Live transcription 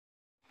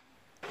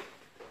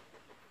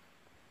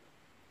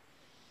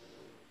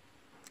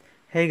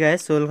Hey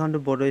guys, welcome to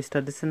Bodo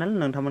Study Channel.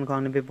 नोंथांमोनखौ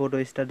आंनि बे Bodo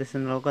Study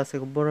Channel आव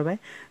गासैखौ बरायबाय।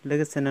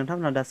 लोगोसे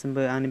नोंथांमोना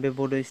दासिमबो आंनि बे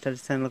Bodo Study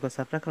Channel खौ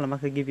साबस्क्राइब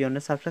खालामाखै गिबियावनो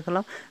साबस्क्राइब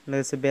खालाम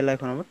लोगोसे बेल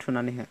आइकनआवबो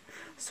थुनानै हो।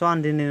 स' आं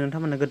दिनै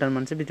नोंथांमोननो गोदान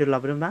मोनसे भिडिअ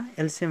लाबोदों मा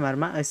LCM आरो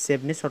मा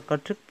HCF नि सर्टकाट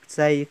ट्रिक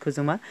जायखौ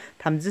जों मा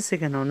 30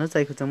 सेकेन्डआवनो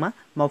जायखौ जों मा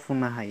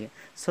मावफुंनो हायो।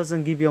 स' जों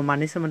गिबियाव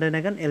मानि सोमोन्दै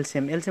नायगोन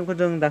LCM खौ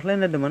जों दाख्लै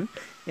नायदोंमोन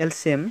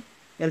LCM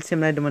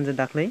नायदोंमोन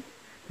जों दाख्लै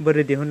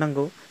बोरै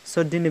दिहुननांगौ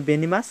स' दिनै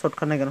बेनि मा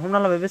सर्टकाट नायगोन हमना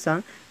लाबाय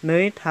बेसेबां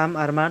 2 3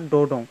 आरो मा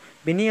 6 दं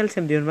बेनि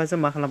LCM दिहुनबा जों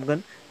मा खालामगोन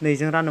 2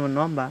 जों रानोमोन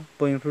नङा होमबा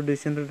बयनिख्रुइ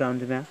दुइसिन रोदा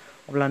अनजिमाया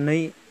अब्ला 2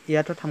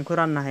 याथ' 3 खौ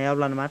राननो हाया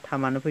अब्ला मा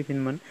 3 आनो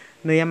फैफिनोमोन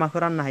 2 आ माखौ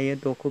राननो हायो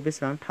 6 खौ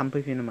बेसेबां 3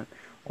 फैफिनोमोन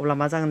अब्ला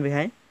मा जागोन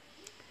बेहाय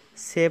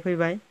 1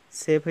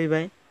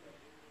 फैबाय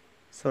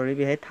सरि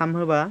बेहाय 3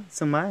 होबा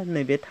जों मा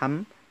नैबे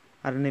 3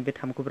 आरो नैबे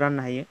 3 खौ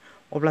राननो हायो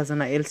अब्ला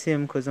जोंना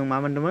LCM खौ जों मा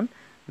मोनदोंमोन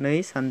 2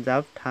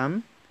 सानजाब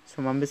 3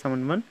 समान बेसेबां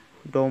मोनदोंमोन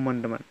 6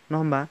 मोनदोंमोन नङा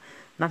होमबा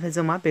नाथाय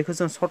जों मा बेखौ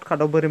जों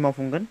सर्टकाटआव बोरै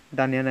मावफुंगोन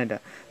दानिया नायदा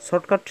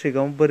सर्टकाट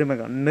ट्रिकआव बोरै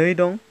मावगोन 2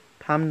 दं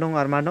 3 दं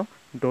आरो मा दं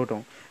 6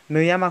 दं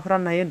 2 आ माखौ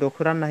राननो हायो 6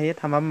 खौ राननो हायो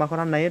 3 आ माखौ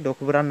राननो हायो 6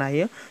 खौबो राननो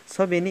हायो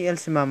स' बेनि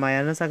LCM आ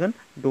मायानो जागोन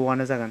 6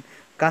 आनो जागोन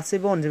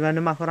गासैबो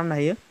अनजिमायानो माखौ राननो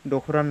हायो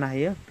 6 खौ राननो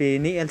हायो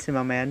बेनि LCM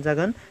आ मायानो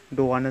जागोन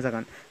 6 आनो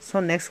जागोन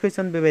स' नेक्स्ट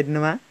कुइसन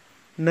बेबायदिनो मा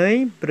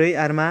 2 4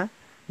 आरो मा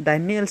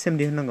 8 नि LCM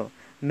दिहुननांगौ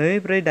 2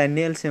 4 8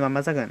 नि LCM आ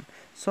मा जागोन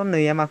स' 2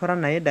 आ माखौ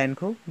राननो हायो 8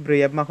 खौ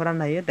 4 आ माखौ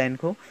राननो हायो 8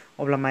 खौ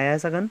अब्ला माया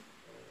जागोन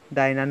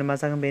 8 आनो मा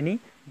जागोन बेनि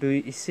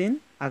दुइसिन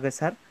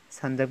आगोसार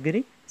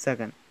सानजाबगिरि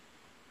जागोन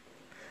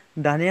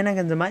दानिया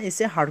नायगोन जों मा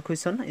एसे हार्ड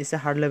कुइसन एसे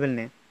हार्ड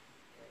लेभेलनि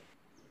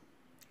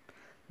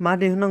मा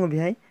दिहुननांगौ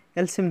बेहाय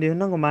LCM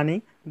दिहुननांगौ मानि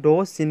 6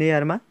 12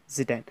 आरो मा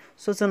 18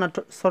 स' जोंना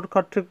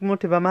सर्टकाट ट्रिक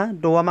मथेबा मा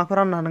 6 आ माखौ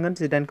राननो हानांगोन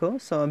 18 खौ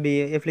स'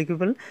 बेयो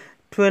एप्लिकेबल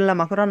 12 आ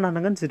माखौ राननो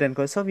हानांगोन 18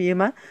 खौ स' बेयो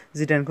मा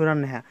 18 खौ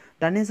राननो हाया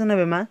दानिया जोंना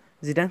बे मा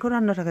 18 खौ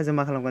राननो थाखाय जों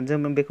मा खालामगोन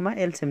जों बेखौ मा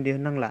LCM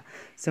दिहुननांला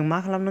जों मा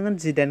खालामनांगोन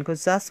 18 खौ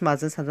जास्ट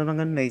माजों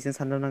सानजाबनांगोन 2 जों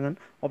सानजाबनांगोन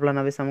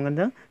अब्लाना बेसेबां मोनगोन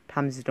जों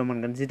 36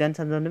 मोनगोन 18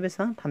 सानजाबनो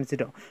बेसेबां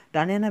 36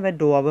 दानिया नायबाय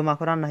 6 आबो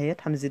माखौ राननो हायो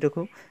 36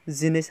 खौ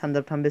 12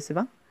 सानजाब 3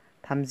 बेसेबां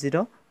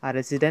 36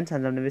 आरो 18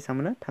 सानजाबनो बेसेबां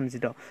मोनो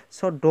 36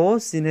 स'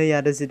 6 12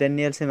 आरो 18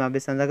 नि LCM आ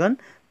बेसेबां जागोन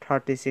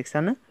 36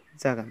 आनो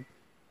जागोन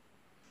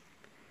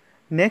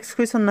नेक्स्ट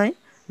कुइसन नाय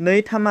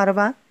 2 3 आरो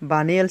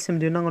 5 नि LCM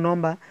दिहुननांगौ नङा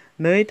होमबा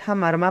 2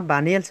 3 आरो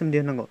 5 नि LCM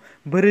दिहुननांगौ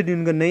बोरै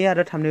दिहुनगोन 2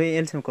 आरो 3 नि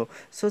LCM खौ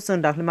स' जों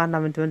दाख्लै मा होनना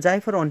मिथियोमोन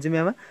जायफोर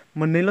अनजिमाया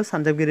मोननैल'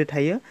 सानजाबगिरि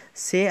थायो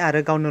से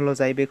आरो गावनोल'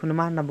 जायो बेखौनो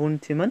मा होनना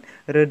मिथियोमोन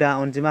रोदा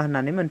अनजिमा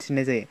होननानै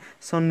मोनथिनाय जायो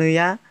स' 2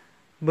 आ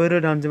बो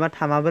रोदा अनजिमा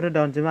 3 आबो रोदा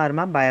अनजिमा आरो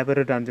मा 5 आबो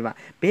रोदा अनजिमा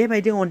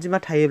बेबायदि अनजिमा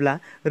थायोब्ला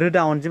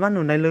रोदा अनजिमा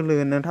नुनाय लोगो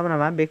लोगो नोंथांमोना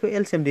मा बेखौ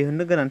LCM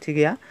दिहुननो गोनांथि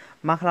गैया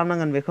मा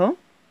खालामनांगोन बेखौ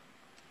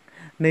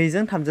 2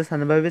 जों 3 जों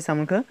सानजाबा बेसेबां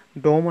मोनखो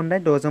 6 मोनबाय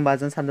 6 जों 5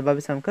 जों सानजाबा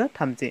बेसेबां मोनखो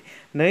 30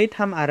 2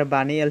 3 आरो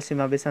 5 नि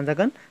LCM आ बेसेबां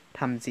जागोन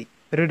 30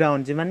 रोदा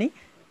अनजिमानि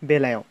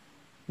बेलायाव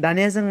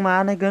दानिया जों मा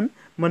नायगोन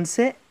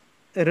मोनसे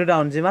रोदा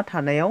अनजिमा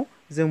थानायाव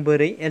जों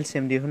बोरै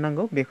LCM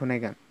दिहुननांगौ बेखौ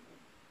नायगोन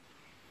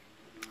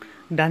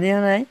दानिया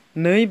नाय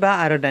 2 5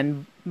 आरो 8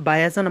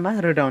 5 आ जोंना मा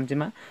रोदा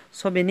अनजिमा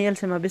स' बेनि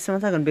LCM आ बेसेबां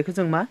जागोन बेखौ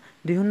जों मा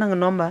दिहुननांगोन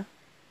नङा होमबा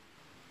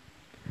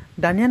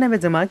दानिया नायबाय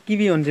जों मा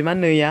गिबि अनजिमा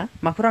 2 आ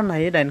माखौ राननो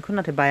हायो 8 खौ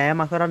नाथाय 5 आ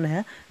माखौ राननो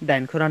हाया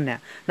 8 खौ राननो हाया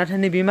नाथाय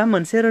नैबे मा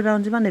मोनसे रोदा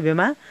अनजिमा नैबे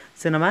मा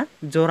जोंना मा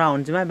जरा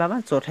अनजिमा एबा मा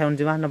जथाय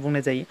अनजिमा होनना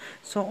बुंनाय जायो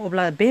स'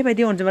 अब्ला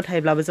बेबायदि अनजिमा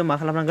थायोब्लाबो जों मा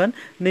खालामनांगोन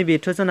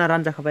नैबेथ' जोंना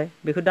रानजाखाबाय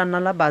बेखौ दानना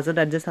ला 5 जों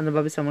 8 जों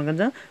सानजाबा बेसेबां मोनगोन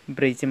जों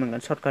 40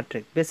 मोनगोन सर्टकाट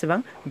ट्रिक बेसेबां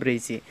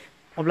 40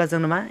 अब्ला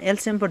जोंनो मा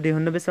LCM फोर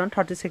दिहुननो बेसेबां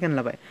 30 सेकेन्ड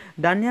लाबाय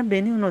दानिया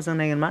बेनि उनाव जों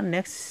नायगोन मा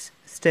नेक्स्ट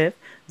स्टेप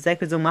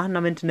जायखौ जों मा होनना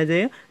मिथिनाय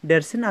जायो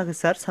देरसिन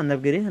आगोसार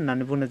सानजाबगिरि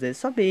होननानै बुंनाय जायो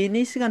स'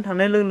 बेनि सिगां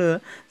थांनाय लोगो लोगो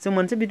जों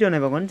मोनसे भिडिअ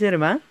नायबावगोन जेरै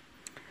मा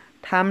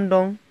 3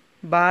 दं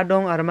 5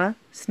 दं आरो मा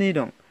 7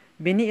 दं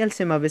बेनि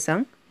LCM आ बेसेबां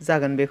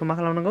जागोन बेखौ मा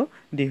खालामनांगौ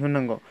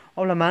दिहुननांगौ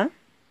अब्ला मा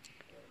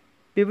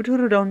बेबोथ'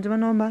 रोदा अनजिमा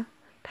नङा होमबा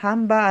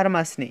 3 5 आरो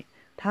मा 7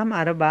 3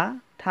 आरो 5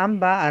 3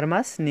 5 आरो मा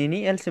 7 नि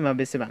LCM आ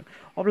बेसेबां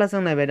अब्ला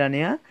जों नायबाय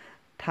दानिया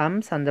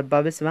 3 सानजाब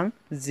 5 बेसेबां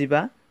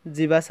 15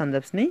 15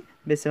 सानजाब 7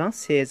 बेसेबां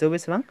 100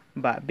 बेसेबां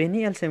 5 बेनि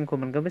LCM खौ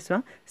मोनगोन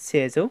बेसेबां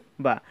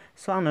 105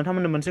 स' आं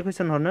नोंथांमोननो मोनसे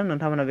कुइसन हरनो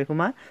नोंथांमोना बेखौ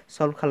मा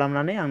सल्भ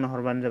खालामनानै आंनो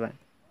हरबानो जाबाय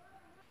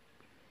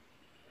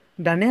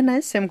दानिया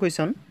नाय सेम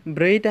कुइसन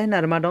 4 8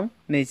 आरो मा दं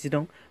 20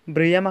 दं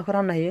 4 आ माखौ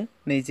राननो हायो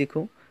 20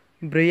 खौ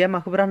 4 आ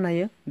माखौबो राननो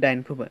हायो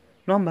 8 खौबो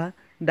नङा होमबा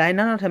 8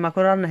 आ नाथाय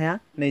माखौ राननो हाया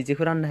 20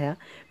 खौ राननो हाया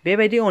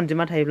बेबायदि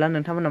अनजिमा थायोब्ला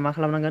नोंथांमोना मा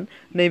खालामनांगोन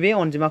नैबे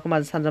अनजिमाखौ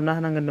माजों सानजाबना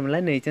होनांगोन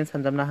होनदोंमोनलाय 2 जों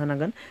सानजाबना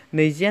होनांगोन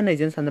 20 आ 2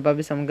 जों सानजाबा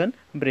बेसेबां मोनगोन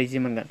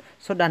 40 मोनगोन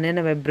स' दानिया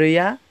नायबाय 4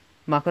 आ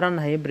माखौ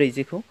राननो हायो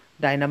 40 खौ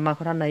 8 आ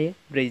माखौ राननो हायो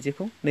 40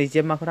 खौ 20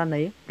 आ माखौ राननो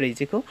हायो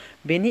 40 खौ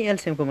बेनि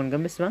LCM खौ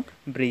मोनगोन बेसेबां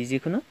 40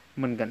 खौनो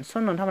मोनगोन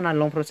स' नोंथांमोना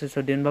लं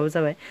प्रसेसआव दिहुनबाबो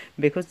जाबाय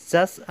बेखौ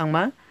जास्ट आं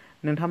मा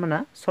नोंथांमोना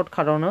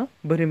सर्टकाटावनो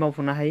बोरै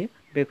मावफुंनो हायो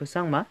बेखौसो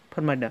आं मा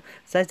फोरमायदों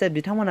जाय जाय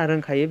बिथांमोना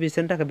रोंखायो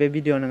बिसोरनि थाखाय बे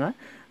भिडिअ नङा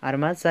आरो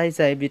मा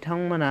जाय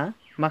बिथांमोना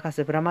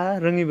माखासेफोरा मा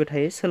रोङिबो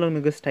थायो सोलोंनो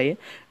गोसो थायो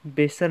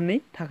बिसोरनि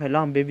थाखायल'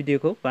 आं बे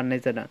भिडिअखौ बानायनाय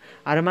जादों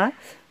आरो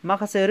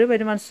माखासे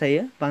ओरैबायदि मानसि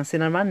थायो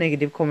बांसिनानो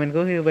नेगेटिभ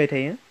कमेन्टखौ होबाय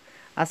थायो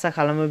आसा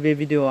खालामो बे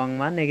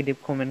भिडिअआव आं नेगेटिभ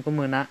कमेन्टखौ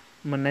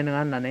मोननाय नङा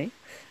होननानै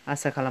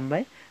आसा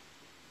खालामबाय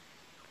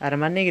आरो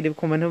नेगेटिभ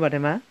कमेन्ट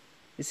होबाथाय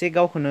एसे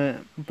गावखौनो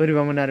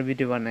बोरैबा मोनो आरो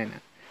भिडिअ बानायनो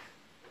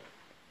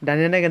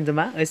दानिया नायगोन जों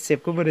HCF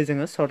खौ बोरै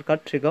जोङो सर्टकाट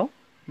ट्रिकआव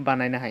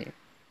बानायनो हायो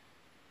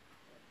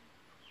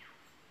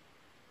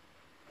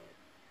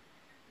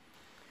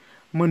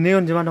मोननै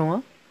अनजिमा दङ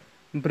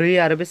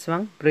 4 आरो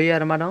बेसेबां 4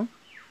 आरो मा दं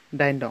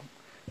 8 दं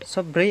स'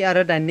 4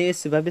 आरो 8 नि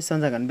HCF आ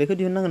बेसेबां जागोन बेखौ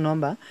दिहुननांगोन नङा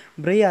होमबा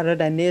 4 आरो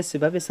 8 नि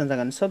HCF आ बेसेबां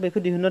जागोन स' बेखौ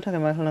दिहुननो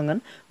थाखाय मा खालामनांगोन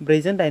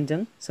 4 जों 8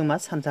 जों जों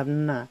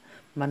सानजाबनो नाङा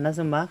मानोना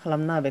जों मा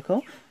खालामनो नाङा बेखौ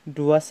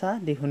दुवासा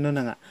दिहुननो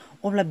नाङा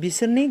अब्ला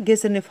बिसोरनि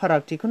गेजेरनि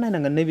फारागथिखौ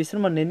नायनांगोन नै बिसोर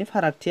मोननैनि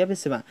फारागथिया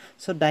बेसेबां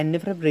स'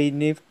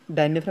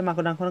 8 निफ्राय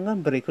माखौ दानख'नांगोन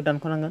 4 खौ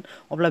दानख'नांगोन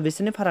अब्ला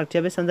बिसोरनि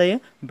फारागथिया बेसेबां जायो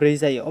 4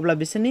 जायो अब्ला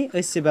बिसोरनि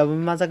HCF आबो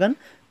मा जागोन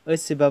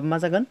HCF आबो मा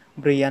जागोन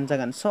 4 आनो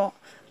जागोन स'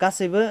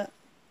 गासैबो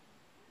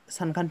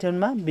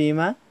सानखान्थियावनो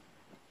बेयो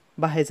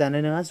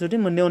बाहायजानाय नङा जुदि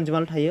मोननै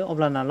अनजिमाल' थायो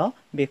अब्लानाल'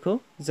 बेखौ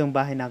जों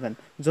बाहायनो हागोन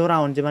जरा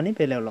अनजिमानि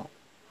बेलायावल'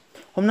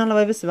 हमना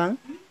लाबाय बेसेबां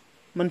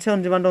मोनसे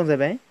अनजिमा दं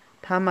जाहैबाय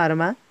 3 आरो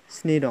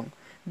 7 दं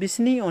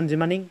बिसोरनि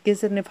अनजिमानि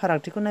गेजेरनि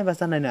फारागथिखौ नायबा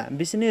जानाय नङा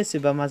बिसोरनि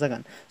HCF आ मा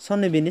जागोन स'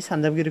 नैबेनि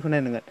सानजाबगिरिखौ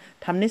नायनांगोन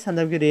 3 नि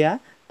सानजाबगिरिया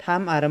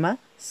 3 आरो 1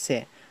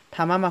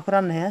 3 आ माखौ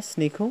राननो हाया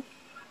 7 खौ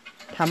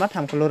 3 आ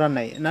 3 खौल' राननो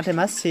हायो नाथाय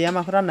 1 आ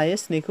माखौ राननो हायो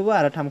 7 खौबो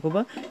आरो 3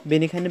 खौबो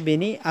बेनिखायनो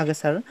बेनि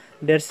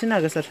देरसिन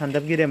आगोसार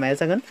सानजाबगिरिया माया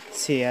जागोन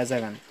 1 आ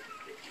जागोन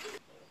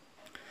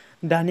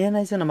दानिया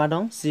नाय जोंना मा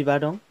दं 15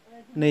 दं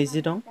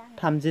 20 दं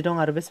 30 दं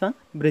आरो बेसेबां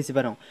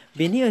 45 दं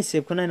बेनि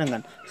HCF खौ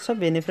नायनांगोन स'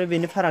 बेनिफ्राय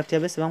बेनि फारागथिया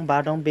बेसेबां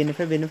 5 दं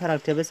बेनिफ्राय बेनि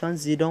फारागथिया बेसेबां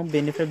 10 दं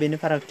बेनिफ्राय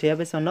बेनि फारागथिया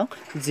बेसेबां दं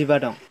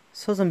 15 दं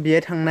स' जों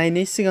बेहाय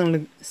थांनायनि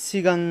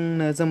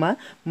सिगांनो जों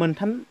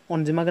मोनथाम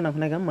अनजिमा गोनांखौ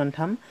नायगोन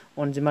मोनथाम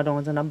अनजिमा दङ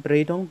जोंना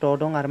 4 दं 6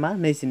 दं आरो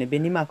 20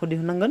 बेनि माखौ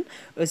दिहुननांगोन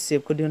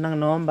HCF खौ दिहुननांगोन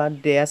नङा होमबा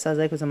DSA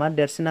जायखौ जों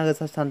देरसिन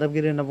आगोसार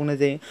सानजाबगिरि होनना बुंनाय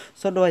जायो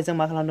स' दहाय जों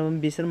मा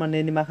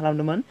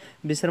खालामदोंमोन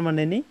बिसोर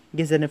मोननैनि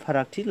गेजेरनि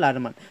फारागथि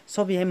लादोंमोन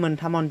स' बेहाय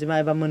मोनथाम अनजिमा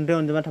एबा मोनब्रै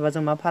अनजिमा थाबा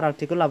जों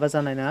फारागथिखौ लाबा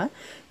जानाय नङा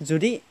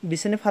जुदि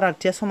बिसोरनि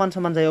फारागथिया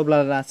समान जायो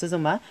अब्लासो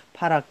जों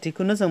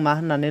फारागथिखौनो जों मा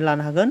होननानै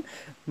लानो हागोन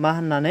मा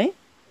होननानै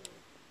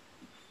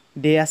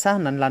DSA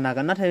होननानै लानो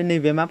हागोन नाथाय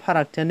नैबे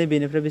फारागथिया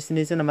नैबेनिफ्राय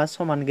बिसोरनि जोंना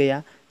समान गैया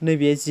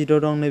नैबे 16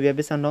 दं नैबे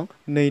बेसेबां दं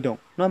 2 दं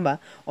नङा होमबा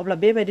अब्ला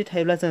बेबायदि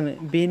थायोब्ला जों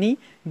बेनि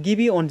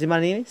गिबि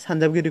अनजिमानि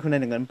सानजाबगिरिखौ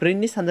नायनांगोन 4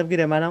 नि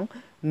सानजाबगिरिया मा दं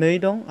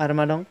 2 दं आरो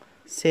मा दं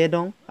 1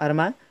 दं आरो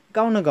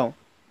गावनो गाव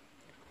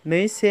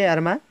 2 1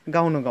 आरो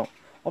गावनो गाव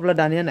अब्ला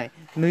दानिया नाय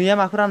 2 आ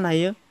माखौ राननो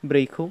हायो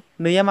 4 खौ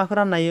 2 आ माखौ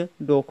राननो हायो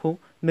 6 खौ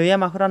 2 आ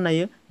माखौ राननो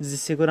हायो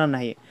 11 खौ राननो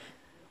हायो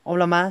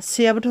अब्ला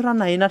 1 आबोथ'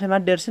 राननो हायो नाथाय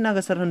देरसिन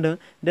आगोसार होनदों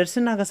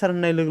देरसिन आगोसार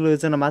होननाय लोगो लोगो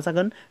जोंना मा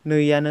जागोन 2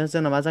 आनो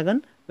जोंना मा जागोन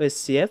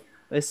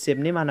HCF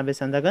नि माना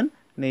बेसेबां जागोन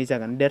 2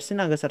 जागोन देरसिन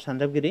आगोसार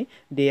सानजाबगिरि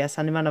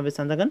DSA नि माना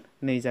बेसेबां जागोन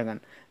 2 जागोन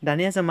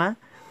दानिया जों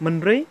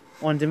मोनब्रै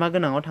अनजिमा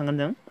गोनाङाव थांगोन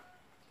जों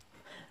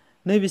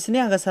नै बिसोरनि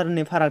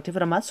आगोसारनि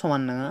फारागथिफोरा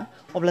समान नङा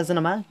अब्ला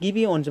जोंना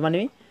गिबि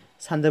अनजिमानि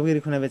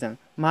सानजाबगिरिखौ नायबाय जों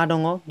मा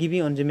दङ गिबि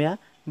अनजिमाया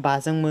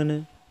 5 जों मोनो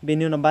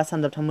बेनि उनाव 5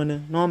 सानजाबथाम मोनो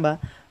नङा होमबा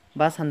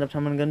 5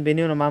 सानजाबथाम मोनगोन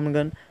बेनि उनाव मा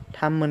मोनगोन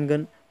 3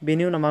 मोनगोन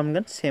बेनि उनाव मा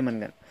मोनगोन 1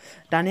 मोनगोन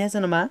दानिया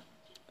जोंना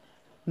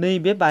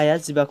नैबे 5 आ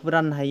 15 खौबो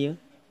राननो हायो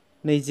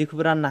 20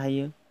 खौबो राननो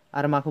हायो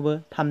आरो माखौबो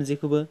 30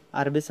 खौबो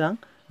आरो बेसेबां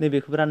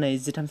नैबेखौबो राननो हायो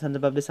 13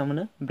 सानजाबा बेसेबां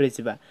मोनो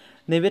 45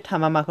 नैबे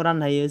 3 आ माखौ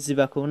राननो हायो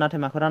 15 खौ नाथाय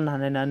माखौ राननो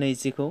हानाय नङा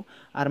 20 खौ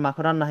आरो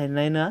माखौ राननो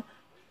हानाय नङा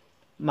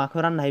माखौ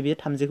राननो हायो बेयो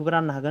 30 खौबो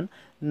राननो हागोन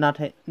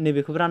नाथाय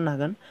नैबेखौबो राननो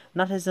हागोन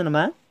नाथाय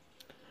जोंना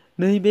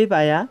नैबे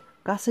 5 आ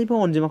गासैबो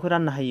अनजिमाखौ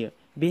राननो हायो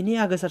बेनि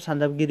आगोसार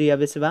सानजाबगिरिया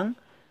बेसेबां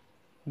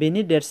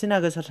बेनि देरसिन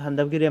आगोसार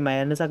सानजाबगिरिया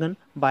मायानो जागोन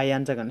 5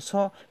 आनो जागोन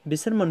स'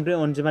 बिसोर मोनब्रै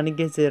अनजिमानि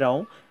गेजेराव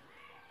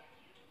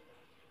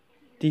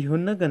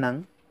दिहुननो गोनां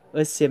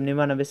HCF नि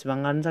माना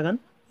बेसेबाङानो जागोन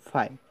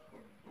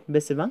 5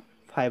 बेसेबां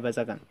 5 आ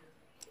जागोन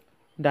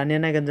दानिया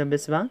नायगोन जों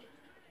बेसेबां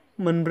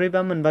मोनब्रै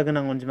बा मोनबा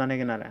गोनां अनजिमा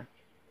नायगोन आरो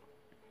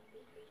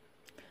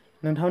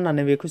नोंथांमोना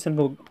नैबे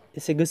कुइसनखौ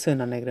एसे गोसो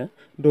होनानै नायग्रो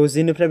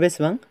 60 निफ्राय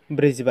बेसेबां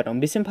 45 दं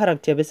बिसिम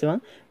फारागथिया बेसेबां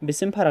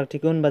बिसिम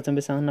फारागथिखौ होनबा जों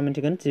बेसेबां होनना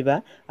मिथिगोन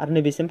 15 आरो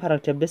नैबेसिम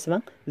फारागथिया बेसेबां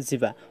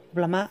 15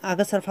 अब्ला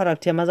आगोसार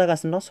फारागथिया मा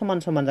जागासिनो दं समान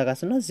समान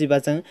जागासिनो दं 15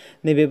 जों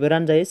नैबेबो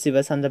रानजायो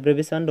 15 सानजाब 4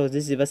 बेसेबां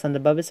 60 15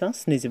 सानजाब 5 बेसेबां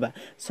 75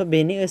 स'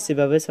 बेनि HCF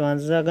आ बेसेबां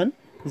जागोन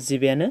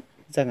 15 आनो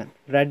जागोन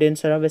राइट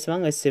एन्सारा बेसेबां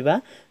HCF आ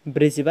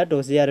 45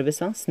 60 आरो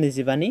बेसेबां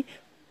 75 नि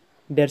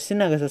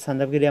देरसिन आगोसार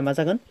सानजाबगिरिया मा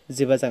जागोन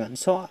 15 जागोन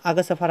स'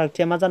 आगोसार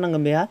फारागथिया मा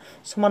जानांगोन बेहा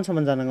समान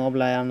समान जानांगोन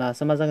अब्ला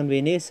आंनासो मा जागोन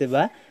बेनि HCF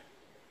आ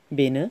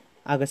बेनो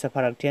आगोसार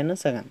फारागथियानो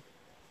जागोन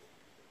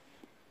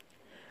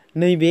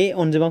नैबे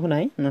अनजिमाखौ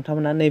नाय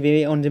नोंथांमोना नैबे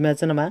अनजिमाया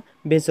जोंना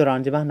बेजरा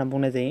अनजिमा होनना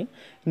बुंनाय जायो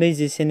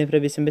 21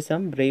 निफ्राय बेसिम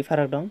बेसेबां 4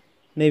 फाराग दं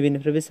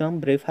नैबेनिफ्राय बेसेबां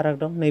 4 फाराग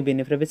दं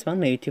नैबेनिफ्राय बेसेबां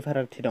नैथि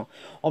फारागथि दं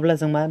अब्ला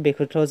जों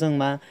बेखौथ' जों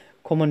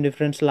कमन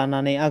डिफारेन्स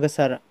लानानै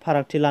आगोसार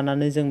फारागथि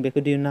लानानै जों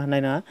बेखौ दिहुननो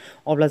हानाय नङा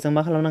अब्ला जों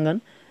मा खालामनांगोन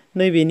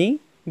नैबेनि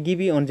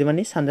गिबि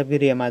अनजिमानि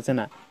सानजाबगिरिया मा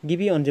जोंना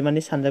गिबि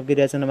अनजिमानि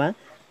सानजाबगिरिया जोंना मा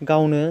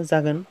गावनो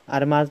जागोन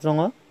आरो मा दङ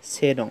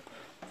से दं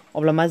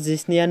अब्ला मा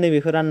 17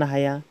 नैबेखौ राननो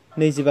हाया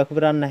 25खौबो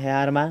राननो हाया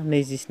आरो मा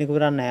 27खौबो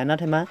राननो हाया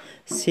नाथाय मा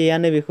सेया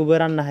नैबेखौबो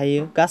राननो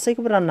हायो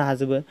गासैखौबो राननो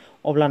हाजोबो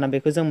अब्लाना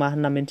बेखौ जों मा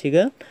होनना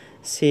मिन्थिगोन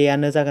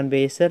सेयानो जागोन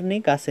बेसोरनि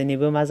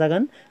गासैनिबो मा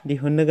जागोन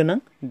दिहुननो गोनां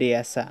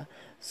डेसआ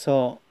स'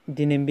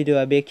 दिनैनि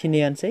भिडिअआ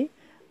बेखिनियानोसै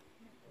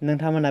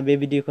नोंथांमोना बे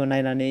भिडिअखौ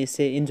नायनानै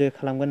एसे इन्जय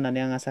खालामगोन होननानै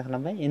आं आसा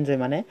खालामबाय इन्जय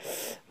माने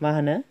मा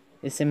होनो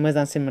एसे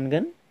मोजांसिन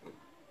मोनगोन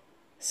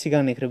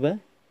सिगांनिख्रुइबो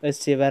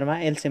HCF आरो मा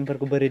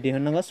LCMफोरखौ बोरै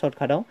दिहुननांगौ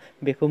सर्टकाटाव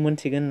बेखौ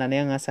मोन्थिगोन होननानै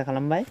आं आसा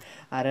खालामबाय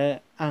आरो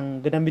आं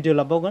गोदान भिडिअ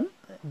लाबावगोन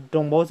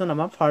दंबावो जोंना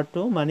मा पार्ट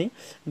 2 माने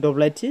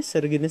दब्लायथि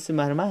सोरगिदिं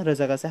सिमा आरो मा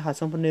रोजागासे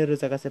हासंफोरनि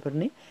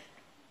रोजागासेफोरनि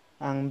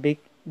आं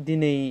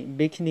दिनै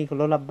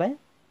बेखिनिखौल' लाबोबाय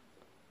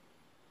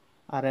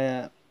आरो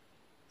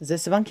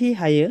जेसेबांखि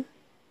हायो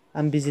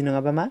आं बिजि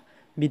नङाबा मा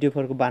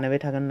भिडिअफोरखौ बानायबाय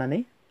थागोन होननानै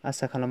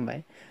आसा खालामबाय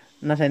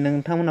नाथाय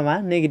नोंथांमोना मा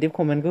नेगेटिभ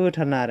कमेन्टखौ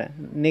होथारना आरो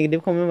नेगेटिभ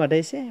कमेन्ट होबाथाय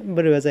एसे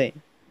बोरैबा जायो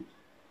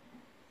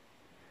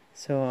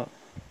स'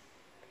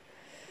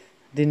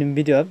 दिनैनि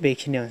भिडिअआ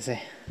बेखिनियावनोसै